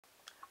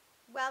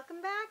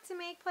Welcome back to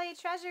Make Play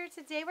Treasure.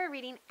 Today we're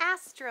reading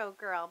Astro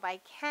Girl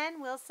by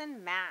Ken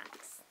Wilson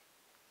Max.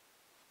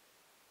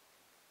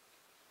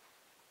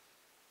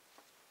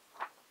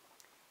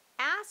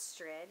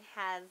 Astrid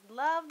has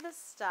loved the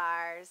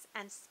stars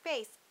and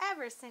space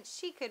ever since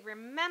she could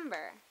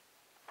remember.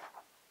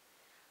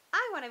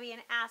 I want to be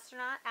an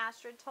astronaut,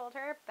 Astrid told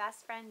her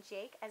best friend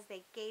Jake as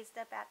they gazed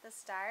up at the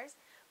stars.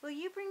 Will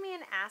you bring me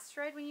an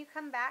asteroid when you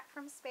come back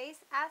from space?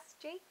 Asked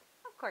Jake.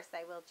 Of course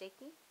I will,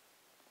 Jakey.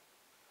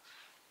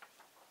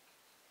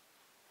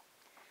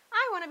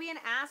 I want to be an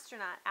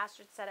astronaut,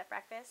 Astrid said at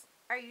breakfast.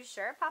 Are you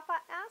sure? Papa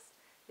asked.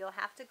 You'll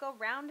have to go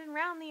round and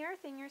round the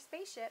earth in your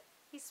spaceship.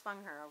 He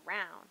swung her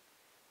around.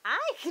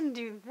 I can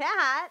do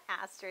that,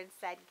 Astrid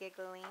said,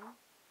 giggling.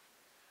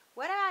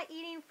 What about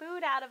eating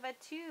food out of a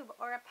tube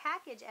or a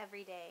package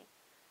every day?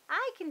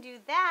 I can do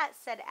that,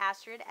 said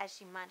Astrid as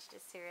she munched a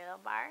cereal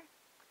bar.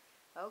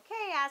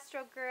 Okay,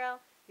 Astro Girl,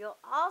 you'll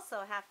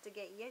also have to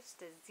get used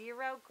to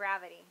zero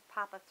gravity.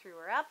 Papa threw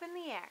her up in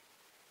the air.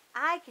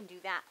 I can do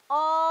that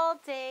all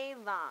day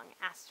long,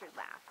 Astrid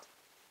laughed.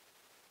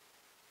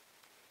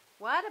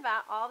 What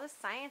about all the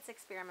science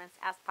experiments?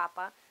 Asked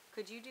Papa.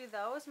 Could you do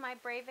those, my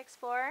brave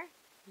explorer?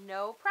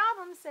 No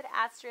problem, said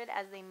Astrid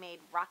as they made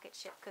rocket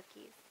ship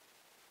cookies.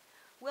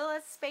 Will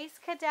a space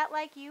cadet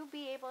like you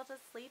be able to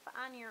sleep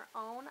on your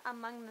own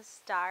among the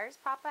stars?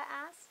 Papa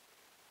asked.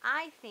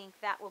 I think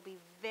that will be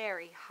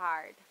very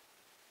hard.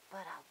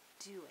 But I'll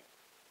do it,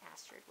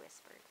 Astrid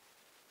whispered.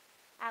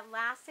 At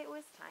last it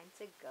was time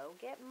to go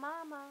get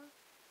Mama.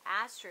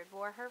 Astrid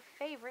wore her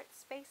favorite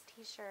space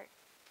t-shirt.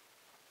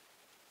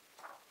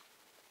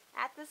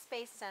 At the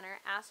Space Center,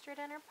 Astrid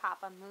and her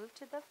papa moved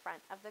to the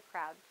front of the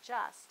crowd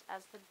just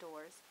as the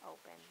doors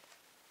opened.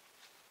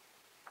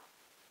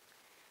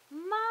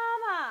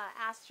 Mama!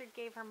 Astrid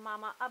gave her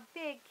mama a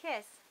big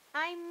kiss.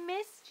 I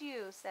missed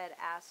you, said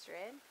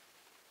Astrid.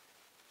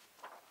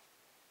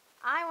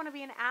 I want to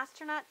be an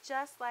astronaut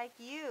just like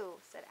you,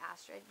 said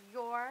Astrid.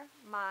 You're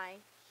my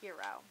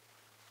hero.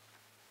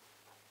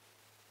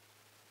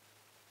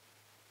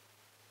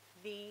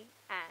 The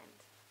end.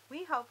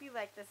 We hope you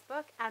like this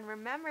book, and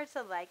remember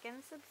to like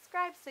and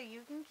subscribe so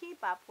you can keep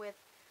up with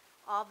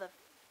all the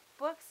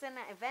books and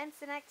events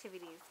and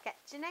activities. Catch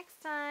you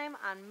next time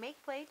on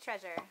Make Play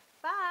Treasure.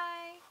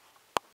 Bye!